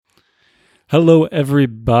Hello,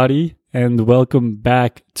 everybody, and welcome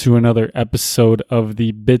back to another episode of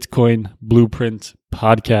the Bitcoin Blueprint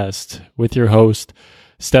podcast with your host,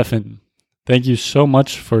 Stefan. Thank you so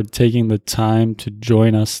much for taking the time to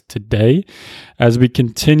join us today as we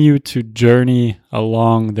continue to journey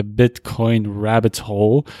along the Bitcoin rabbit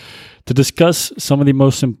hole to discuss some of the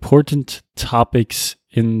most important topics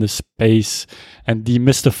in the space and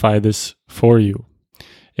demystify this for you.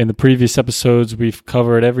 In the previous episodes, we've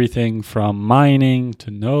covered everything from mining to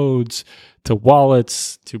nodes to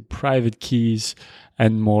wallets to private keys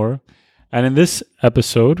and more. And in this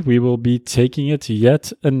episode, we will be taking it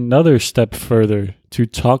yet another step further to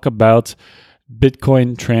talk about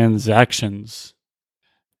Bitcoin transactions.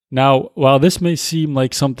 Now, while this may seem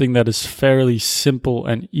like something that is fairly simple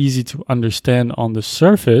and easy to understand on the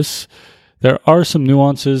surface, there are some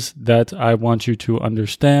nuances that I want you to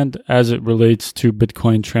understand as it relates to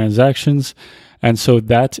Bitcoin transactions, and so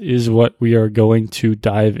that is what we are going to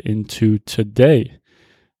dive into today.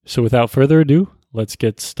 So without further ado, let's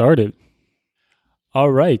get started. All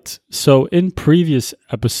right, so in previous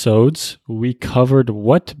episodes, we covered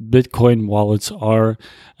what Bitcoin wallets are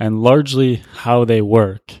and largely how they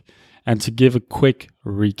work. And to give a quick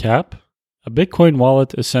recap, a Bitcoin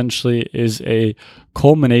wallet essentially is a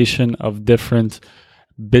culmination of different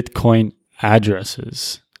Bitcoin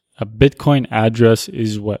addresses. A Bitcoin address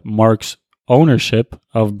is what marks ownership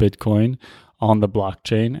of Bitcoin on the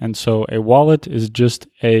blockchain. And so a wallet is just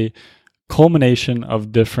a culmination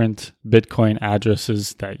of different Bitcoin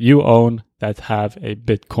addresses that you own that have a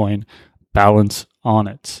Bitcoin balance on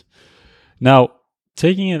it. Now,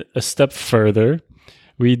 taking it a step further,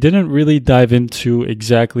 we didn't really dive into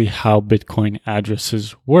exactly how Bitcoin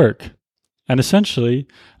addresses work. And essentially,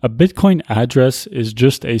 a Bitcoin address is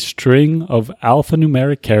just a string of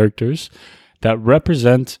alphanumeric characters that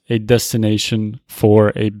represent a destination for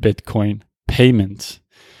a Bitcoin payment.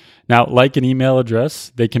 Now, like an email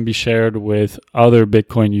address, they can be shared with other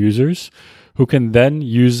Bitcoin users who can then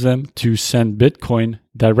use them to send Bitcoin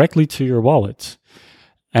directly to your wallet.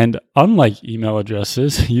 And unlike email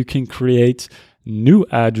addresses, you can create new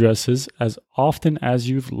addresses as often as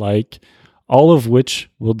you'd like, all of which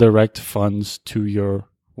will direct funds to your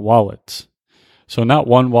wallet. So not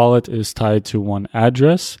one wallet is tied to one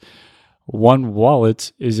address. One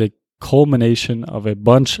wallet is a culmination of a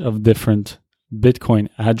bunch of different Bitcoin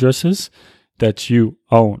addresses that you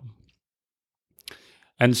own.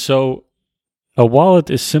 And so a wallet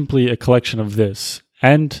is simply a collection of this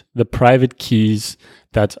and the private keys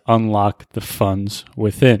that unlock the funds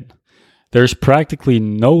within. There's practically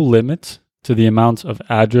no limit to the amount of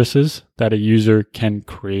addresses that a user can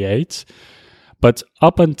create, but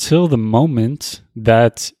up until the moment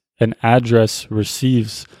that an address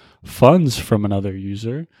receives funds from another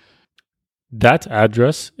user, that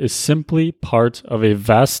address is simply part of a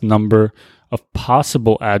vast number of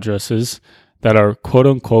possible addresses that are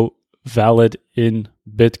quote-unquote valid in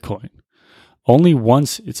Bitcoin. Only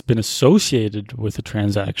once it's been associated with a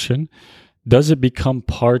transaction does it become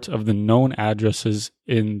part of the known addresses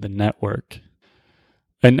in the network.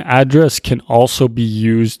 An address can also be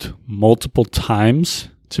used multiple times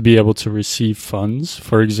to be able to receive funds.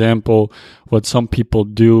 For example, what some people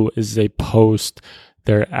do is they post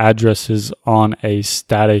their addresses on a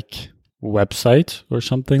static website or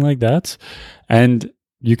something like that. And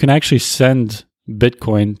you can actually send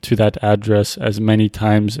Bitcoin to that address as many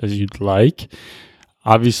times as you'd like.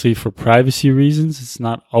 Obviously, for privacy reasons, it's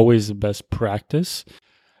not always the best practice.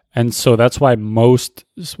 And so that's why most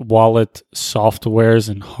wallet softwares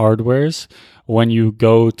and hardwares, when you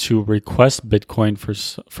go to request Bitcoin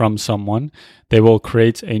from someone, they will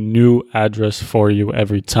create a new address for you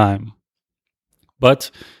every time. But,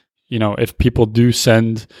 if people do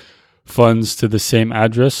send funds to the same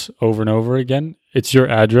address over and over again, it's your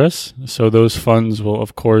address. So those funds will,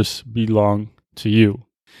 of course, belong to you.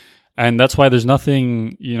 And that's why there's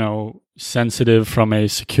nothing, sensitive from a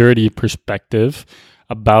security perspective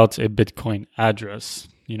about a Bitcoin address.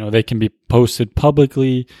 They can be posted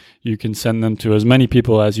publicly. You can send them to as many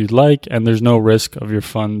people as you'd like, and there's no risk of your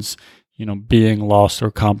funds, being lost or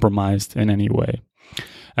compromised in any way.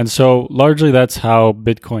 And so largely that's how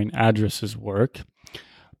Bitcoin addresses work.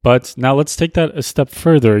 But now let's take that a step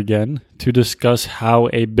further again to discuss how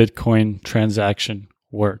a Bitcoin transaction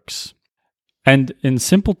works. And in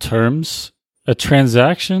simple terms, a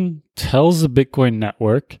transaction tells the Bitcoin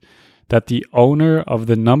network that the owner of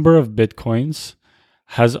the number of Bitcoins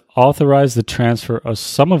has authorized the transfer of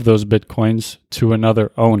some of those Bitcoins to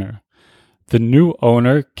another owner. The new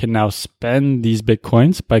owner can now spend these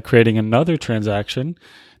Bitcoins by creating another transaction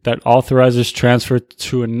that authorizes transfer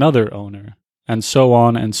to another owner. and so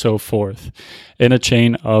on and so forth in a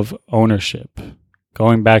chain of ownership.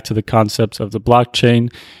 Going back to the concepts of the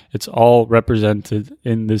blockchain, it's all represented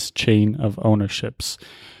in this chain of ownerships.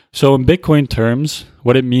 So in Bitcoin terms,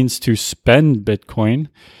 what it means to spend Bitcoin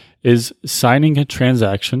is signing a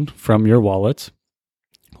transaction from your wallet,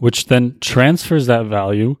 which then transfers that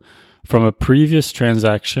value from a previous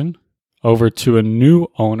transaction over to a new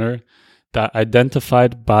owner that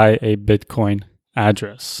identified by a Bitcoin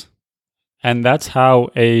address. And that's how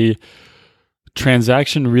a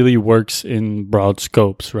transaction really works in broad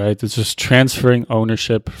scopes, right? It's just transferring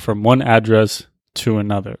ownership from one address to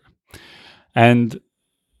another. And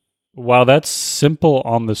while that's simple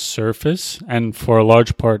on the surface, and for a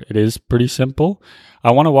large part it is pretty simple,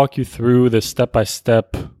 I want to walk you through the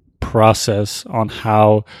step-by-step process on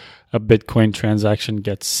how a Bitcoin transaction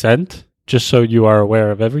gets sent, just so you are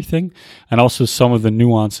aware of everything, and also some of the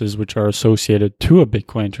nuances which are associated to a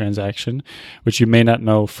Bitcoin transaction, which you may not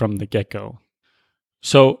know from the get-go.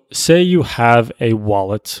 So say you have a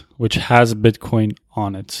wallet which has Bitcoin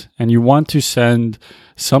on it, and you want to send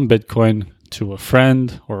some Bitcoin to a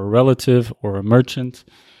friend or a relative or a merchant.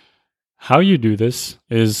 How you do this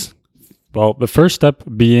is, well, the first step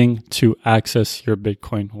being to access your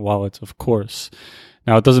Bitcoin wallet, of course.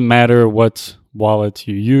 Now, it doesn't matter what wallet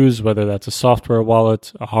you use, whether that's a software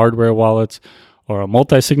wallet, a hardware wallet, or a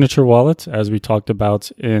multi-signature wallet, as we talked about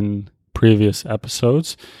in previous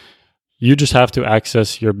episodes. You just have to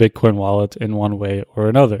access your Bitcoin wallet in one way or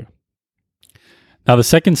another. Now, the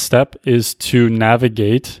second step is to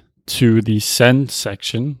navigate to the send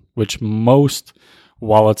section, which most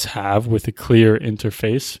wallets have with a clear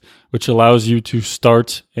interface, which allows you to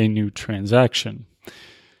start a new transaction.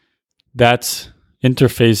 That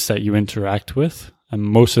interface that you interact with, and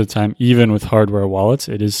most of the time, even with hardware wallets,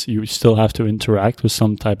 you still have to interact with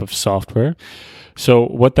some type of software. So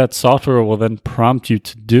what that software will then prompt you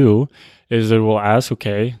to do is it will ask,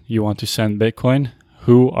 okay, you want to send Bitcoin?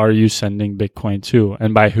 Who are you sending Bitcoin to?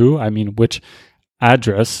 And by who, I mean which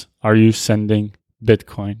address are you sending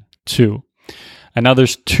Bitcoin to? And now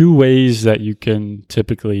there's two ways that you can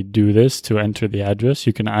typically do this to enter the address.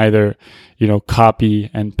 You can either, copy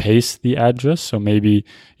and paste the address. So maybe,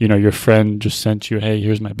 your friend just sent you, hey,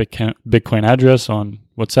 here's my Bitcoin address on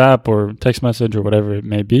WhatsApp or text message or whatever it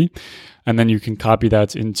may be. And then you can copy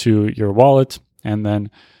that into your wallet and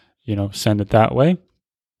then, send it that way.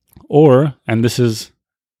 Or, and this is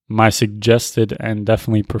my suggested and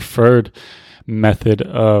definitely preferred method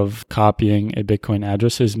of copying a Bitcoin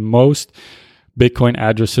address, is most Bitcoin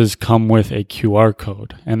addresses come with a QR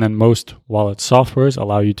code, and then most wallet softwares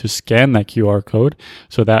allow you to scan that QR code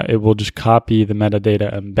so that it will just copy the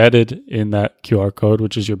metadata embedded in that QR code,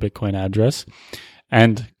 which is your Bitcoin address,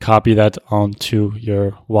 and copy that onto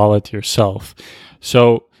your wallet yourself.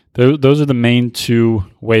 So those are the main two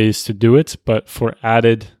ways to do it, but for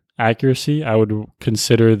added accuracy, I would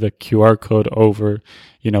consider the QR code over,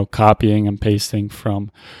 copying and pasting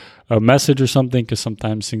from a message or something, because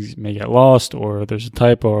sometimes things may get lost or there's a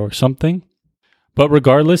typo or something. But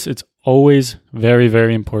regardless, it's always very,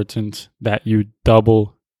 very important that you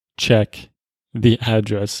double check the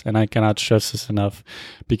address. And I cannot stress this enough,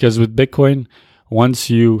 because with Bitcoin, once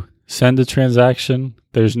you send a transaction,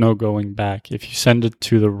 there's no going back. If you send it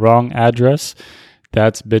to the wrong address,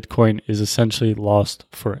 that Bitcoin is essentially lost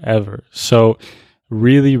forever. So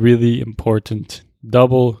really, really important.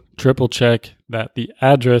 Double, triple check that the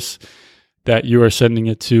address that you are sending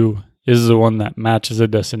it to is the one that matches the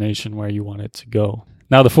destination where you want it to go.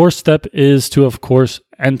 Now, the fourth step is to, of course,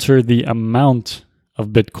 enter the amount of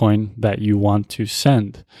Bitcoin that you want to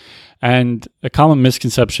send. And a common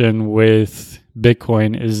misconception with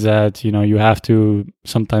Bitcoin is that, you have to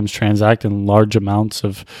sometimes transact in large amounts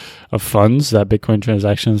of funds, that Bitcoin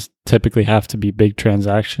transactions typically have to be big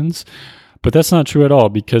transactions. But that's not true at all,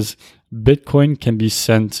 because Bitcoin can be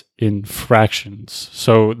sent in fractions.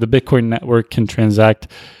 So the Bitcoin network can transact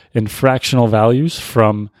in fractional values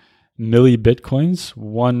from millibitcoins,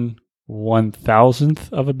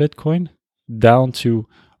 1/1000th of a Bitcoin, down to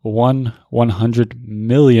 1/100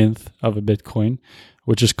 millionth of a Bitcoin,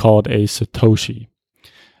 which is called a Satoshi.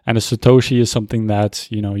 And a Satoshi is something that,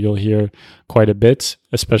 you'll hear quite a bit,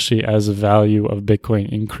 especially as the value of Bitcoin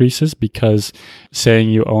increases, because saying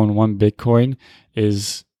you own one Bitcoin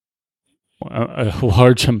is a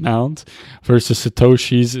large amount versus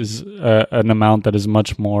Satoshis is an amount that is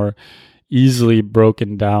much more easily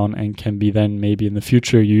broken down and can be then maybe in the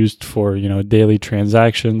future used for, daily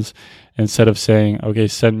transactions. Instead of saying, okay,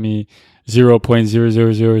 send me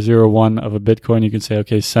 0.00001 of a Bitcoin, you can say,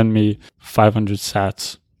 okay, send me 500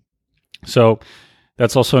 sats. So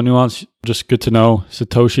That's also a nuance, just good to know.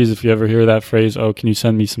 Satoshis, if you ever hear that phrase, oh, can you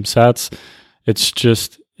send me some sats? It's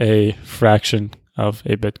just a fraction of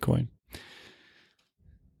a Bitcoin.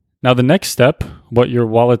 Now, the next step, what your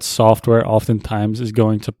wallet software oftentimes is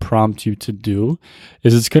going to prompt you to do,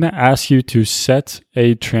 is it's going to ask you to set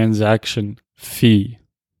a transaction fee.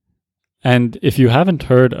 And if you haven't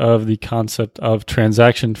heard of the concept of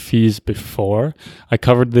transaction fees before, I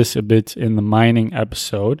covered this a bit in the mining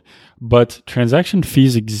episode, but transaction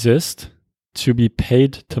fees exist to be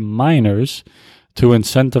paid to miners to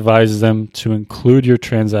incentivize them to include your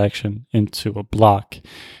transaction into a block.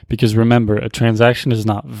 Because remember, a transaction is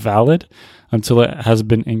not valid until it has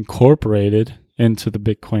been incorporated into the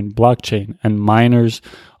Bitcoin blockchain. And miners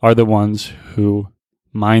are the ones who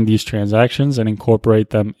mine these transactions and incorporate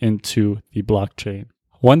them into the blockchain.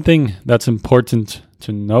 One thing that's important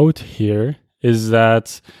to note here is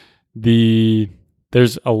that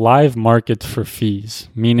there's a live market for fees,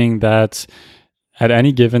 meaning that at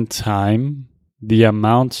any given time, the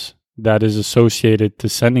amount that is associated to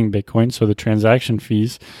sending Bitcoin, so the transaction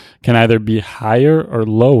fees, can either be higher or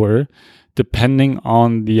lower depending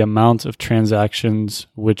on the amount of transactions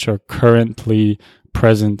which are currently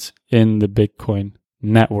present in the Bitcoin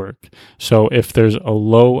network. So if there's a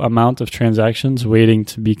low amount of transactions waiting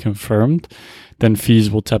to be confirmed, then fees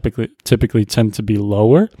will typically tend to be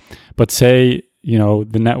lower. But say,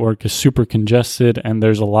 the network is super congested and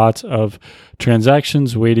there's a lot of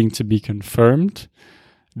transactions waiting to be confirmed,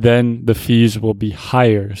 then the fees will be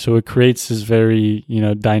higher. So it creates this very,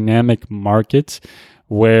 dynamic market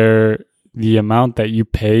where the amount that you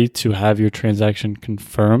pay to have your transaction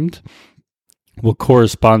confirmed will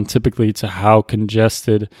correspond typically to how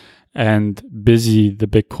congested and busy the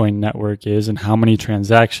Bitcoin network is and how many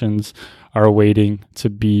transactions are waiting to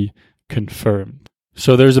be confirmed.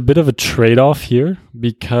 So there's a bit of a trade-off here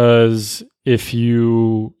because if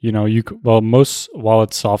most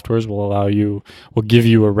wallet softwares will give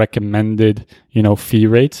you a recommended, fee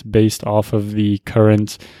rate based off of the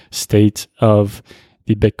current state of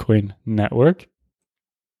the Bitcoin network.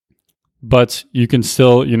 But you can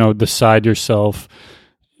still, decide yourself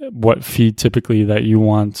what fee typically that you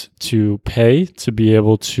want to pay to be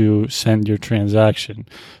able to send your transaction.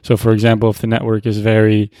 So for example, if the network is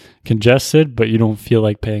very congested, but you don't feel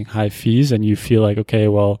like paying high fees and you feel like, okay,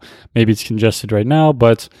 well, maybe it's congested right now,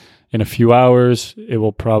 but in a few hours, it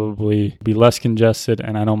will probably be less congested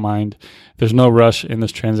and I don't mind. There's no rush in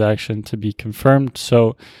this transaction to be confirmed.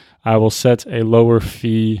 So I will set a lower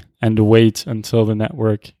fee and wait until the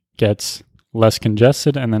network gets less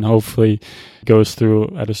congested and then hopefully goes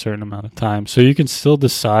through at a certain amount of time. So you can still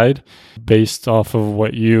decide based off of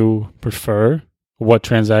what you prefer, what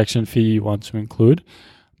transaction fee you want to include.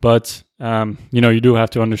 But, you do have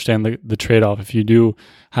to understand the trade-off. If you do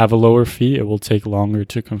have a lower fee, it will take longer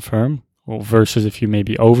to confirm. Well, versus if you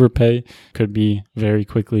maybe overpay, could be very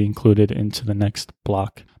quickly included into the next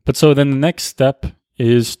block. But so then the next step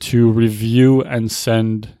is to review and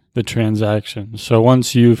send the transaction. So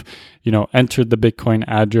once you've, entered the Bitcoin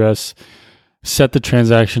address, set the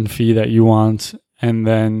transaction fee that you want, and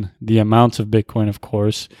then the amount of Bitcoin, of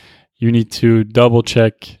course, you need to double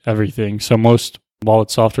check everything. So most wallet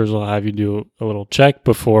softwares will have you do a little check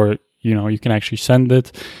before, you can actually send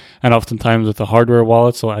it. And oftentimes with the hardware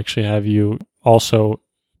wallets, they'll actually have you also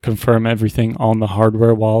confirm everything on the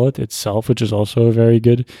hardware wallet itself, which is also a very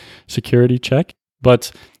good security check.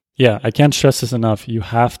 But yeah, I can't stress this enough. You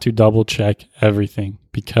have to double check everything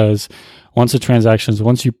because once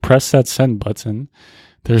you press that send button,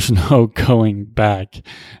 there's no going back.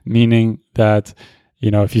 Meaning that,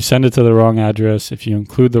 if you send it to the wrong address, if you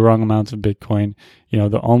include the wrong amount of Bitcoin,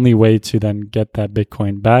 the only way to then get that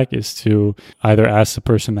Bitcoin back is to either ask the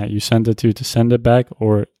person that you sent it to send it back,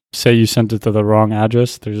 or say you sent it to the wrong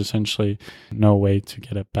address, there's essentially no way to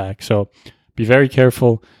get it back. So be very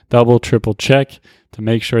careful, double, triple check to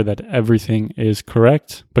make sure that everything is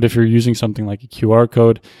correct. But if you're using something like a QR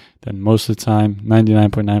code, then most of the time,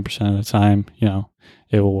 99.9% of the time,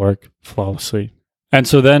 it will work flawlessly. And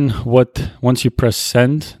so then once you press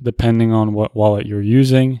send, depending on what wallet you're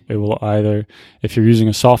using, it will either, if you're using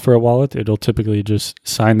a software wallet, it'll typically just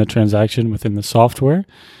sign the transaction within the software.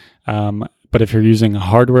 But if you're using a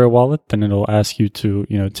hardware wallet, then it'll ask you to,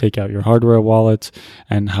 take out your hardware wallet,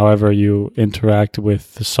 and however you interact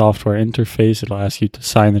with the software interface, it'll ask you to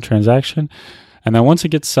sign the transaction. And then once it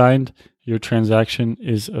gets signed, your transaction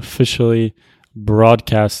is officially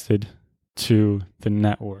broadcasted to the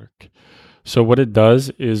network. So what it does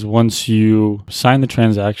is once you sign the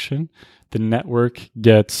transaction, the network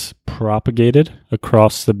gets propagated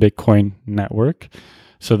across the Bitcoin network.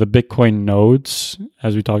 So the Bitcoin nodes,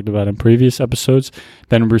 as we talked about in previous episodes,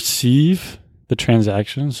 then receive the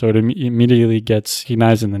transaction. So it immediately gets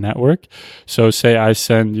recognized in the network. So say I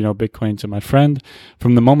send, Bitcoin to my friend.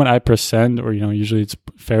 From the moment I press send, or, usually it's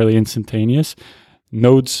fairly instantaneous,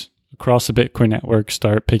 nodes across the Bitcoin network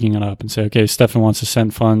start picking it up and say, okay, Stefan wants to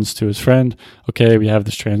send funds to his friend. Okay, we have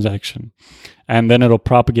this transaction. And then it'll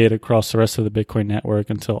propagate across the rest of the Bitcoin network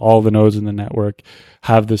until all the nodes in the network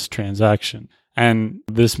have this transaction. And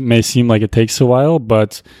this may seem like it takes a while,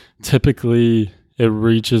 but typically it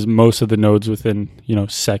reaches most of the nodes within,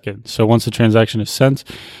 seconds. So once the transaction is sent,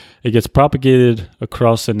 it gets propagated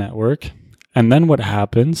across the network. And then what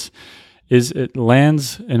happens is it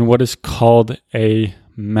lands in what is called a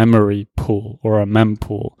memory pool or a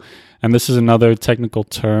mempool. And this is another technical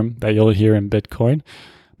term that you'll hear in Bitcoin.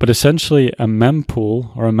 But essentially a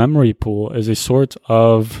mempool or a memory pool is a sort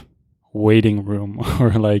of waiting room,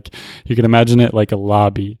 or like you can imagine it like a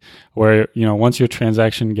lobby where, once your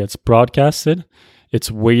transaction gets broadcasted,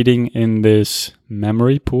 it's waiting in this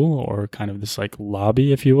memory pool or kind of this like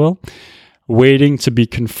lobby, if you will, waiting to be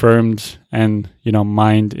confirmed and,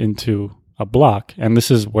 mined into a block. And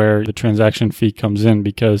this is where the transaction fee comes in,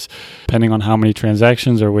 because depending on how many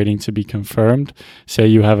transactions are waiting to be confirmed, say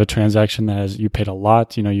you have a transaction that you paid a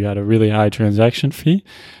lot, you had a really high transaction fee,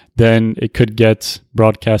 then it could get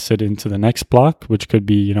broadcasted into the next block, which could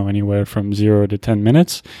be, anywhere from 0 to 10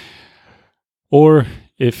 minutes. Or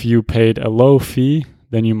if you paid a low fee,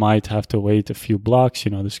 then you might have to wait a few blocks.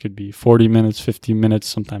 This could be 40 minutes, 50 minutes,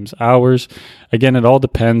 sometimes hours. Again, it all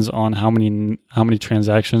depends on how many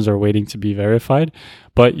transactions are waiting to be verified.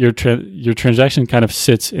 But your transaction kind of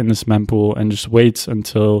sits in this mempool and just waits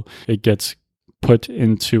until it gets put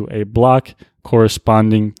into a block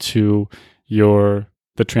corresponding to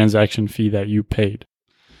the transaction fee that you paid.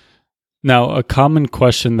 Now, a common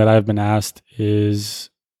question that I've been asked is,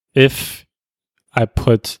 if I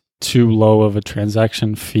put too low of a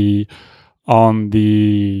transaction fee on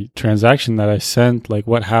the transaction that I sent, like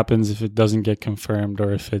what happens if it doesn't get confirmed,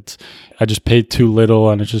 or if I just paid too little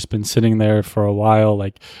and it's just been sitting there for a while?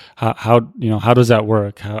 Like how does that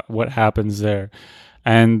work? What happens there?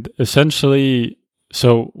 And essentially,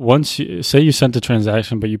 so once you sent a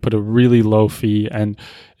transaction, but you put a really low fee and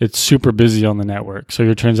it's super busy on the network. So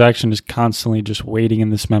your transaction is constantly just waiting in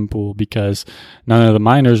this mempool because none of the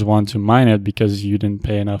miners want to mine it because you didn't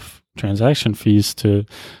pay enough transaction fees to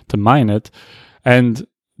mine it. And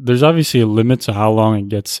there's obviously a limit to how long it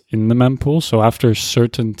gets in the mempool. So after a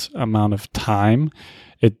certain amount of time,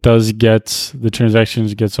 the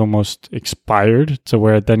transactions gets almost expired to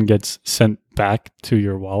where it then gets sent back to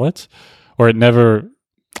your wallet. Or it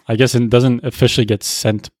doesn't officially get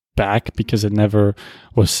sent back because it never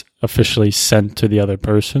was officially sent to the other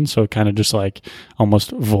person. So it kind of just like almost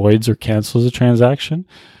voids or cancels the transaction.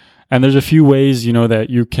 And there's a few ways, that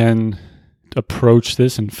you can approach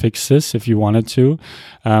this and fix this if you wanted to,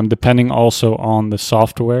 depending also on the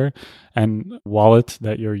software and wallet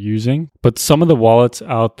that you're using. But some of the wallets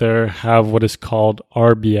out there have what is called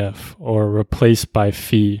RBF, or replace by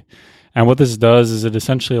fee. And what this does is it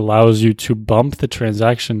essentially allows you to bump the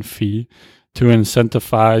transaction fee to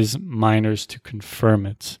incentivize miners to confirm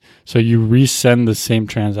it. So you resend the same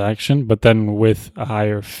transaction, but then with a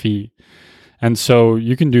higher fee. And so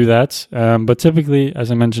you can do that. But typically,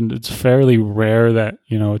 as I mentioned, it's fairly rare that,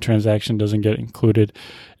 a transaction doesn't get included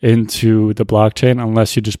into the blockchain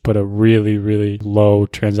unless you just put a really, really low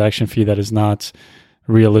transaction fee that is not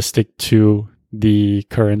realistic to the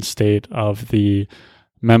current state of the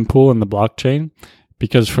mempool and the blockchain.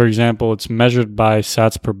 Because, for example, it's measured by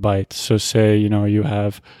sats per byte. So say, you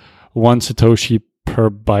have 1 Satoshi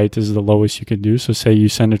per byte is the lowest you can do. So say you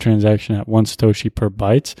send a transaction at 1 Satoshi per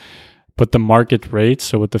byte, but the market rate,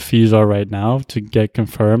 so what the fees are right now to get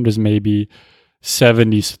confirmed, is maybe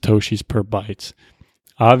 70 Satoshis per byte.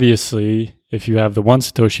 Obviously, if you have the 1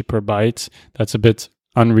 Satoshi per byte, that's a bit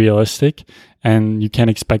unrealistic, and you can't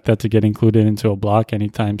expect that to get included into a block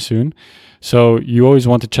anytime soon. So you always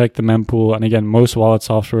want to check the mempool. And again, most wallet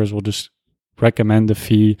softwares will just recommend the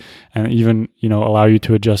fee and even, allow you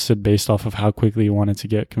to adjust it based off of how quickly you want it to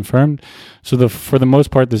get confirmed. So for the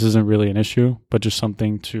most part, this isn't really an issue, but just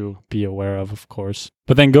something to be aware of course.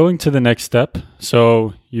 But then going to the next step,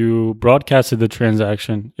 so you broadcasted the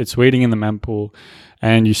transaction, it's waiting in the mempool,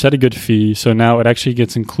 and you set a good fee. So now it actually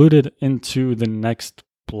gets included into the next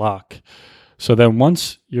block. So then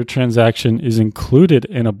once your transaction is included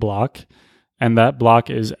in a block and that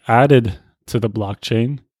block is added to the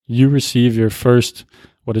blockchain, you receive your first,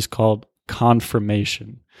 what is called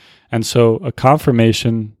confirmation. And so a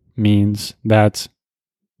confirmation means that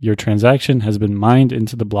your transaction has been mined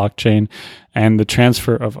into the blockchain and the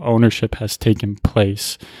transfer of ownership has taken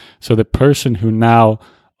place. So the person who now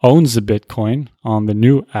owns the Bitcoin on the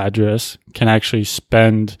new address can actually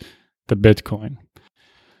spend the Bitcoin.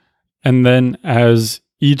 And then as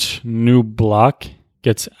each new block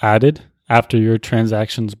gets added after your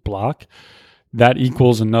transaction's block, that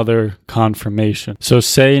equals another confirmation. So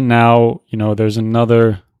say now, there's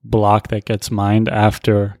another block that gets mined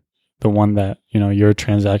after the one that, your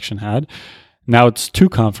transaction had. Now it's 2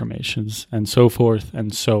 confirmations and so forth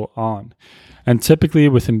and so on. And typically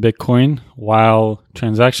within Bitcoin, while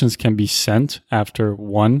transactions can be sent after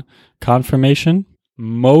 1 confirmation,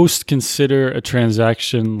 most consider a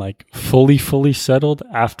transaction like fully settled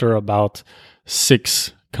after about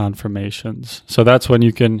 6 confirmations. So that's when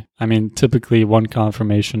you can, typically 1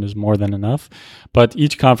 confirmation is more than enough, but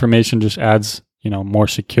each confirmation just adds, more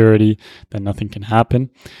security that nothing can happen.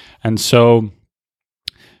 And so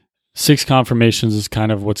 6 confirmations is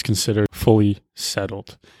kind of what's considered fully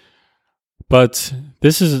settled. But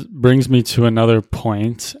this brings me to another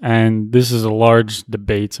point, and this is a large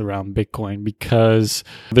debate around Bitcoin because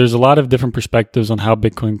there's a lot of different perspectives on how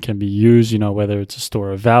Bitcoin can be used, whether it's a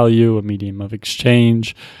store of value, a medium of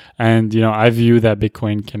exchange. And, I view that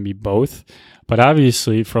Bitcoin can be both. But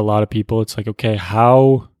obviously, for a lot of people, it's like, okay,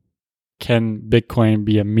 how can Bitcoin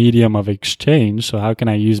be a medium of exchange? So how can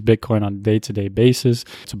I use Bitcoin on a day-to-day basis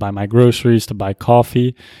to buy my groceries, to buy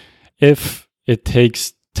coffee, if it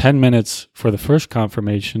takes 10 minutes for the first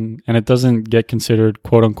confirmation and it doesn't get considered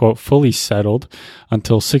quote unquote fully settled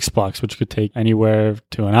until 6 blocks, which could take anywhere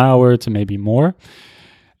to an hour to maybe more.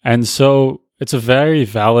 And so it's a very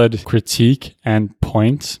valid critique and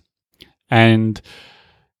point. And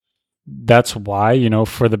that's why,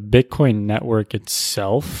 for the Bitcoin network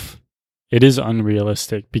itself, it is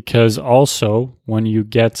unrealistic because also when you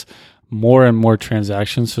get more and more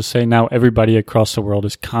transactions, so say now everybody across the world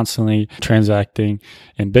is constantly transacting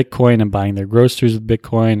in Bitcoin and buying their groceries with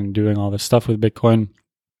Bitcoin and doing all this stuff with Bitcoin,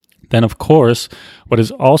 then of course, what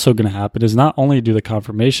is also going to happen is not only do the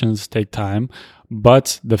confirmations take time,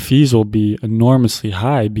 but the fees will be enormously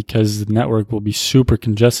high because the network will be super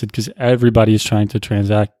congested because everybody is trying to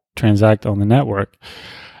transact on the network.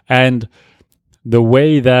 And the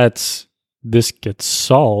way that this gets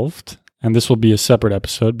solved, and this will be a separate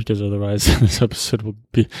episode because otherwise this episode will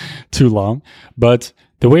be too long. But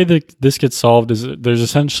the way that this gets solved is there's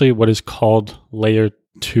essentially what is called layer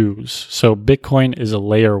 2s. So Bitcoin is a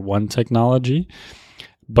layer 1 technology.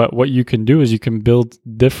 But what you can do is you can build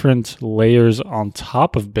different layers on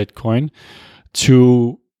top of Bitcoin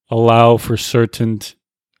to allow for certain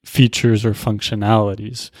features or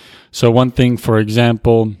functionalities. So one thing, for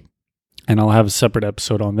example, and I'll have a separate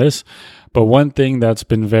episode on this, but one thing that's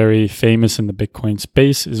been very famous in the Bitcoin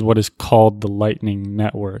space is what is called the Lightning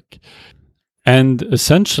Network. And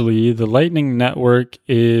essentially, the Lightning Network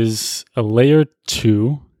is a layer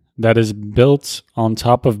 2 that is built on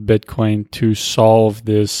top of Bitcoin to solve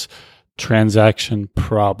this transaction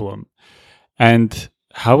problem. And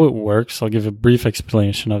how it works, I'll give a brief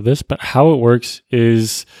explanation of this, but how it works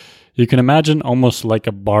is you can imagine almost like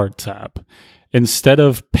a bar tab. Instead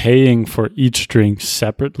of paying for each drink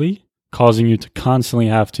separately, causing you to constantly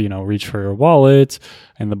have to, reach for your wallet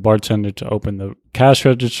and the bartender to open the cash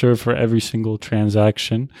register for every single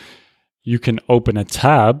transaction, you can open a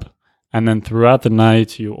tab and then throughout the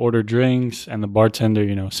night you order drinks and the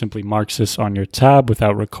bartender, simply marks this on your tab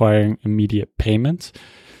without requiring immediate payment.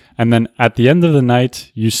 And then at the end of the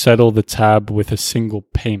night, you settle the tab with a single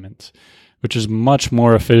payment, which is much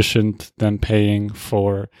more efficient than paying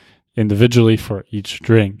for individually for each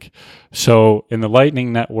drink. So in the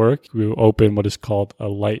Lightning Network, we open what is called a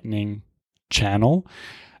Lightning channel.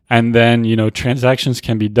 And then, transactions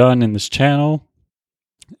can be done in this channel.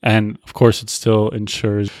 And of course, it still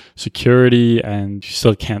ensures security and you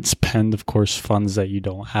still can't spend, of course, funds that you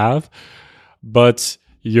don't have. But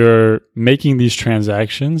you're making these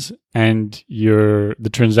transactions and the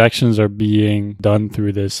transactions are being done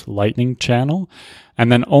through this Lightning channel.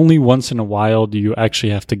 And then only once in a while do you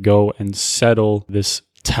actually have to go and settle this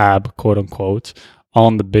tab, quote unquote,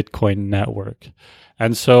 on the Bitcoin network.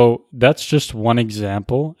 And so that's just one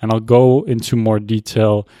example. And I'll go into more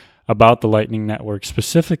detail about the Lightning Network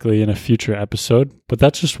specifically in a future episode. But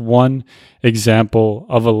that's just one example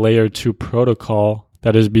of a layer 2 protocol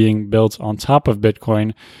that is being built on top of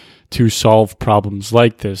Bitcoin to solve problems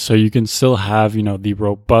like this. So you can still have, the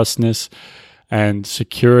robustness and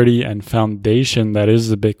security and foundation that is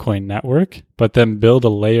the Bitcoin network, but then build a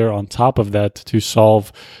layer on top of that to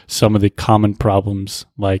solve some of the common problems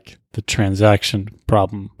like the transaction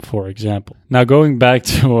problem, for example. Now, going back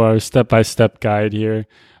to our step-by-step guide here,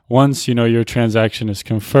 once, your transaction is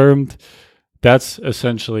confirmed, that's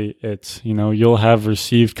essentially it. You'll have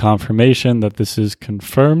received confirmation that this is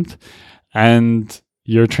confirmed, and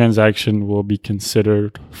your transaction will be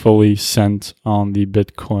considered fully sent on the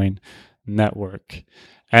Bitcoin network.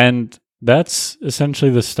 And that's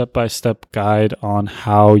essentially the step-by-step guide on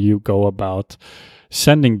how you go about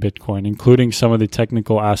sending Bitcoin, including some of the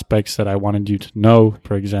technical aspects that I wanted you to know,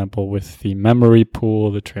 for example, with the memory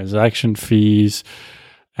pool, the transaction fees,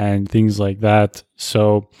 and things like that.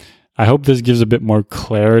 So I hope this gives a bit more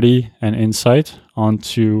clarity and insight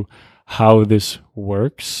onto how this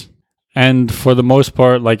works. And for the most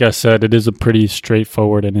part, like I said, it is a pretty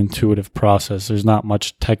straightforward and intuitive process. There's not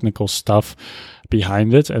much technical stuff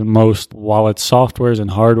behind it. And most wallet softwares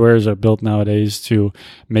and hardwares are built nowadays to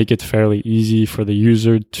make it fairly easy for the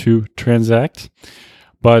user to transact.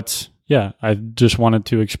 But yeah, I just wanted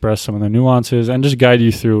to express some of the nuances and just guide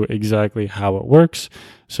you through exactly how it works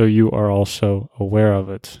so you are also aware of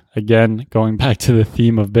it. Again, going back to the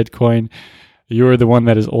theme of Bitcoin, you are the one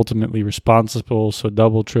that is ultimately responsible, so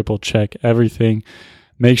double, triple check everything.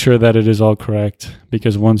 Make sure that it is all correct,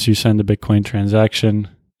 because once you send a Bitcoin transaction,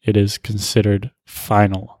 it is considered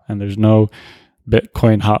final, and there's no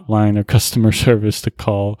Bitcoin hotline or customer service to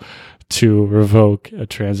call to revoke a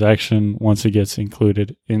transaction once it gets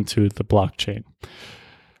included into the blockchain.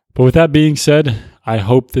 But with that being said, I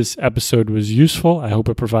hope this episode was useful. I hope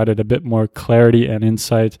it provided a bit more clarity and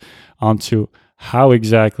insight onto how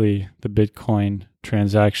exactly the Bitcoin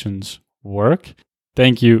transactions work.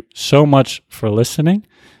 Thank you so much for listening,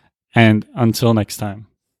 and until next time.